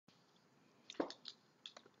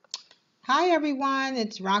Hi everyone,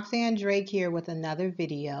 it's Roxanne Drake here with another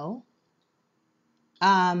video.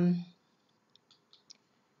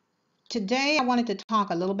 Today I wanted to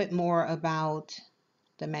talk a little bit more about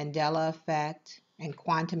the Mandela Effect and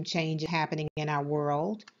quantum changes happening in our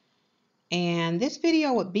world. And this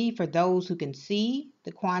video would be for those who can see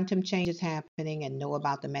the quantum changes happening and know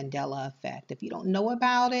about the Mandela Effect. If you don't know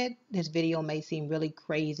about it, this video may seem really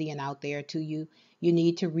crazy and out there to you. You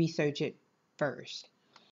need to research it first.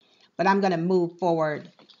 But I'm going to move forward.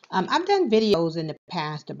 I've done videos in the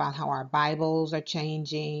past about how our Bibles are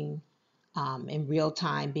changing in real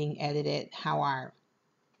time, being edited, how our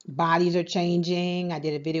bodies are changing. I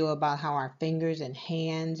did a video about how our fingers and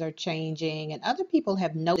hands are changing, and other people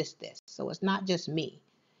have noticed this. So it's not just me.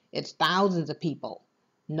 It's thousands of people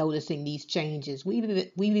noticing these changes. We've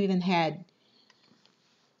even had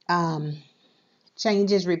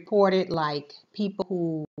changes reported, like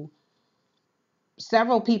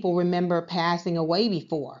several people remember passing away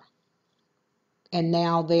before, and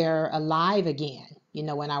now they're alive again. In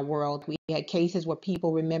our world, we had cases where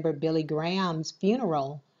people remember Billy Graham's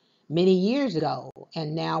funeral many years ago,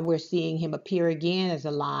 and now we're seeing him appear again as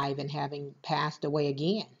alive and having passed away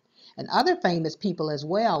again. And other famous people as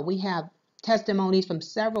well. We have testimonies from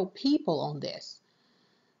several people on this.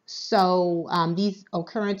 So these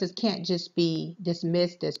occurrences can't just be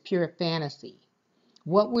dismissed as pure fantasy.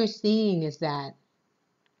 What we're seeing is that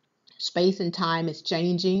space and time is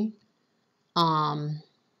changing. Time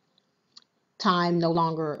no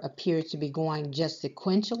longer appears to be going just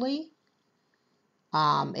sequentially.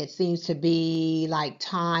 It seems to be like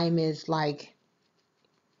time is like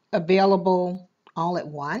available all at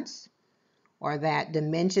once, or that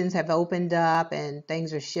dimensions have opened up and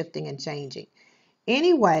things are shifting and changing.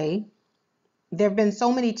 Anyway, there have been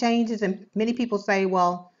so many changes, and many people say,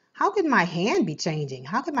 well, how could my hand be changing?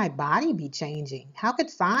 How could my body be changing? How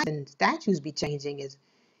could signs and statues be changing? Is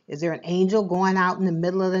there an angel going out in the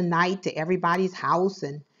middle of the night to everybody's house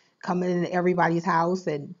and coming into everybody's house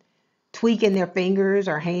and tweaking their fingers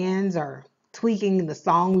or hands or tweaking the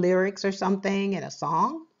song lyrics or something in a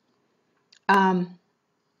song?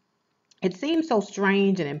 It seems so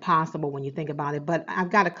strange and impossible when you think about it, but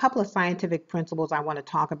I've got a couple of scientific principles I want to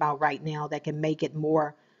talk about right now that can make it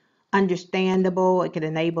more understandable. It could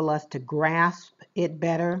enable us to grasp it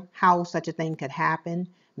better, how such a thing could happen,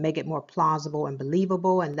 make it more plausible and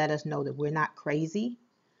believable, and let us know that we're not crazy.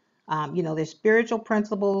 There's spiritual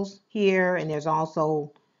principles here, and there's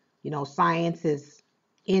also, science is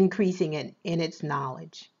increasing in its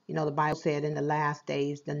knowledge. The Bible said in the last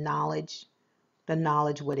days, the knowledge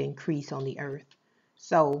would increase on the earth.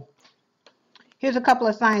 So here's a couple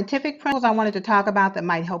of scientific principles I wanted to talk about that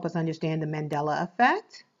might help us understand the Mandela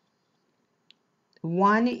Effect.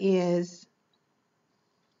 One is,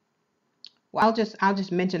 well, I'll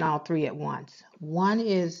just mention all three at once. One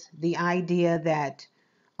is the idea that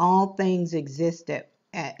all things exist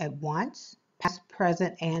at once, past,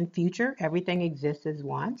 present, and future. Everything exists at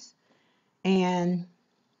once. And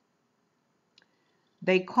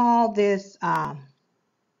they call this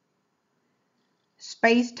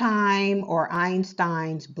space-time, or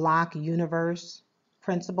Einstein's block universe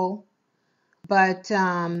principle. But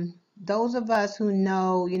those of us who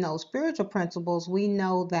know, spiritual principles, we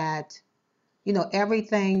know that,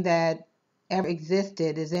 everything that ever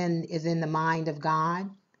existed is in the mind of God,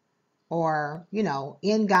 or,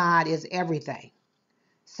 in God is everything.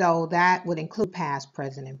 So that would include past,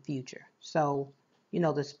 present, and future. So,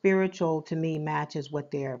 the spiritual to me matches what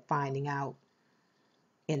they're finding out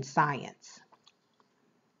in science.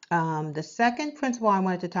 The second principle I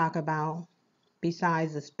wanted to talk about,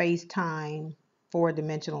 besides the space-time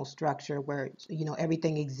four-dimensional structure where,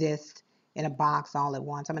 everything exists in a box all at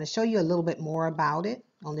once. I'm going to show you a little bit more about it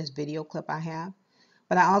on this video clip I have.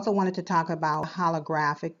 But I also wanted to talk about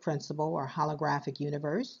holographic principle, or holographic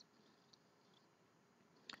universe.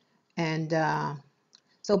 And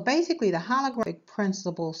so basically the holographic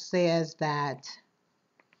principle says that,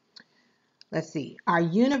 let's see, our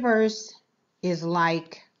universe is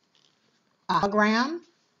like a hologram,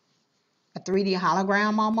 a 3D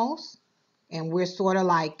hologram almost. And we're sort of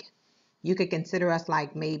like, you could consider us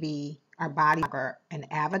like maybe our body or an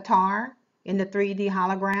avatar in the 3D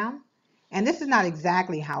hologram. And this is not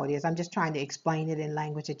exactly how it is. I'm just trying to explain it in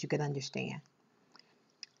language that you could understand.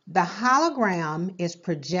 The hologram is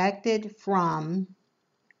projected from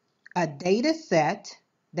a data set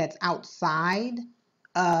that's outside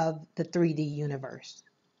of the 3D universe.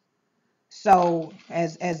 So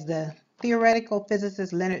as the theoretical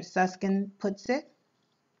physicist Leonard Susskind puts it,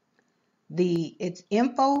 it's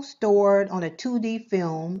info stored on a 2D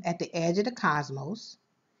film at the edge of the cosmos,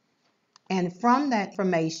 and from that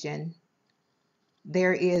information,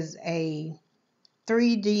 there is a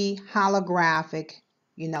 3D holographic,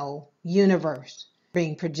 universe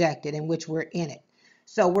being projected in which we're in it.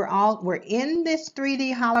 So we're in this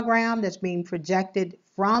 3D hologram that's being projected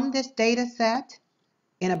from this data set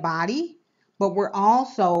in a body, but we're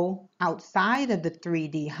also outside of the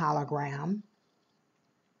 3D hologram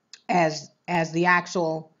as the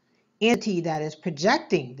actual entity that is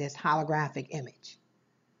projecting this holographic image.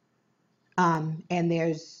 And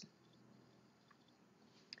there's,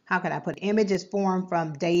 how can I put it? Images formed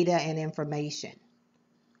from data and information,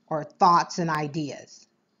 or thoughts and ideas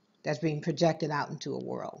that's being projected out into a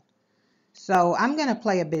world. So I'm going to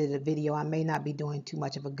play a bit of the video. I may not be doing too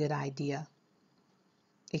much of a good idea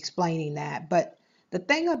explaining that, but the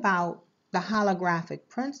thing about the holographic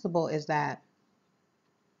principle is that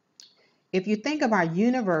if you think of our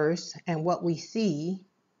universe and what we see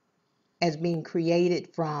as being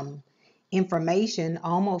created from information,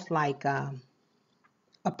 almost like a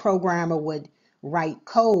programmer would write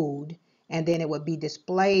code and then it would be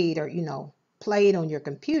displayed or, played on your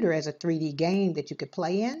computer as a 3D game that you could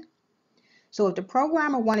play in. So if the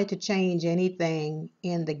programmer wanted to change anything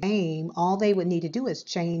in the game, all they would need to do is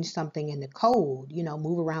change something in the code,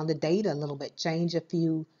 move around the data a little bit, change a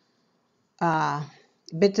few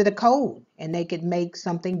bits of the code, and they could make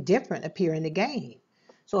something different appear in the game.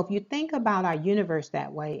 So if you think about our universe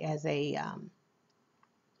that way as a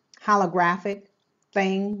holographic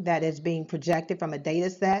thing that is being projected from a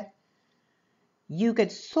data set, you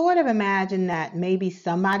could sort of imagine that maybe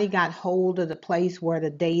somebody got hold of the place where the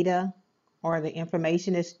data or the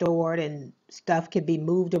information is stored and stuff could be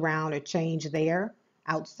moved around or changed there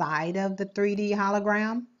outside of the 3D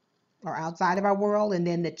hologram or outside of our world, and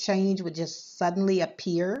then the change would just suddenly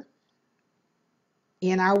appear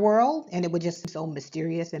in our world and it would just seem so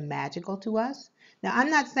mysterious and magical to us. Now, I'm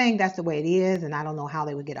not saying that's the way it is, and I don't know how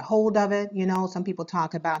they would get a hold of it. Some people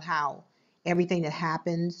talk about how everything that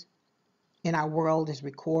happens in our world is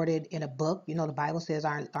recorded in a book. The Bible says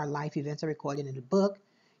our life events are recorded in a book.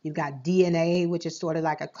 You've got DNA, which is sort of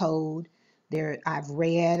like a code. I've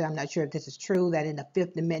read, I'm not sure if this is true, that in the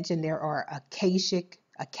fifth dimension there are akashic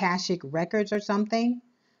records or something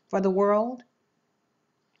for the world.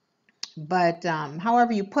 But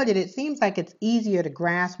however you put it, it seems like it's easier to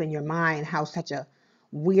grasp in your mind how such a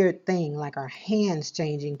weird thing like our hands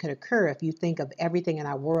changing could occur if you think of everything in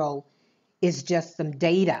our world is just some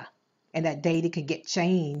data, and that data could get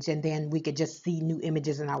changed and then we could just see new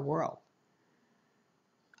images in our world.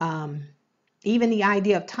 Even the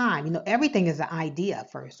idea of time, everything is an idea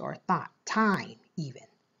first, or a thought. Time even,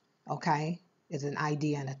 okay, is an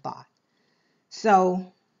idea and a thought.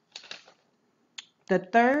 So the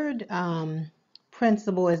third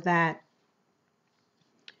principle is that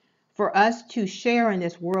for us to share in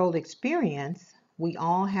this world experience, we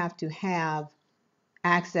all have to have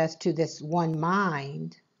access to this one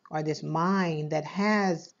mind, or this mind that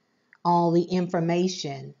has all the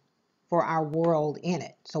information for our world in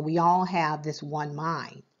it. So we all have this one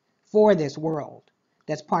mind for this world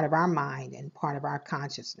that's part of our mind and part of our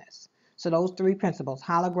consciousness. So those three principles: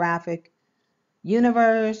 holographic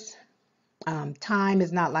universe, time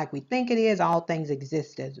is not like we think it is, all things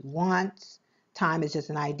exist as once, time is just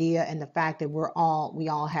an idea, and the fact that we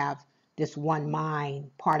all have this one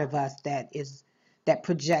mind part of us that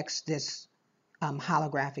projects this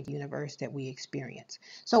holographic universe that we experience.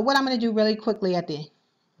 So what I'm going to do really quickly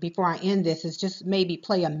before I end this is just maybe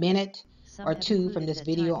play a minute or two from this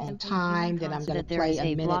video on time. Then I'm going to play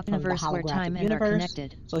a minute from the holographic universe.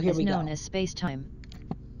 So here we go. Known as space-time,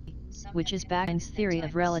 which is Einstein's theory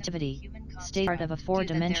of relativity, states part of a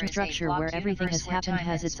four-dimensional structure where everything has happened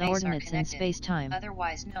has its coordinates in space-time.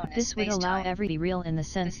 This would allow everything to be real in the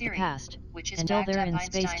sense the past, until they're in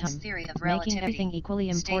space-time, making everything equally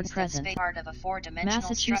important present.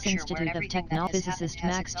 Massachusetts Institute of Technology physicist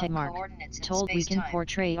Max Tegmark told we can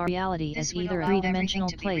portray our reality as either a three-dimensional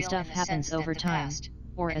place stuff happens over time,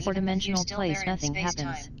 or as a four-dimensional place nothing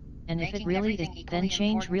happens. And if it really is, then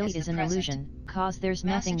change really is an illusion, cause there's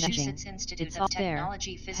nothing changing. It's all there,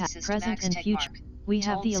 past, present and future. We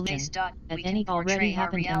have the illusion that any already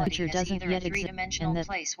happened and the future doesn't yet exist, and that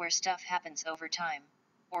place where stuff happens over time,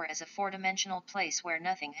 or as a four-dimensional place where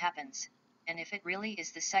nothing happens. And if it really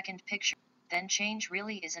is the second picture, then change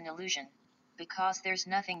really is an illusion, because there's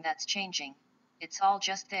nothing that's changing. It's all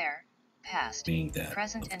just there, past,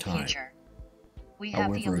 present and future. We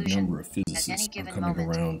have the illusion, a number of physicists are coming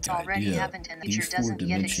around to the idea that these four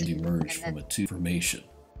dimensions emerge from a two-formation.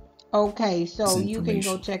 Okay, so you can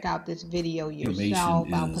go check out this video yourself.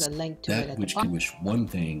 I'll put a link to it at the bottom. Which distinguish one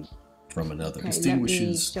thing from another. Okay, let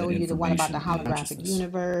me show you the one about the holographic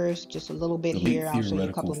universe. Just a little bit here. I'll show you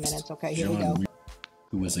a couple of minutes. Okay, here we go.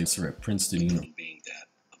 who was a professor at Princeton University. Being that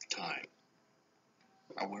of time.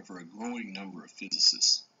 However, a growing number of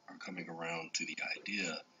physicists are coming around to the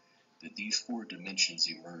idea that these four dimensions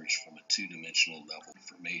emerge from a two-dimensional level of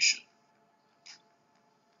information.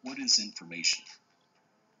 What is information?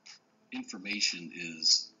 Information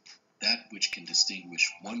is that which can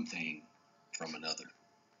distinguish one thing from another.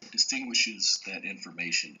 What distinguishes that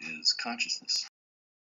information is consciousness.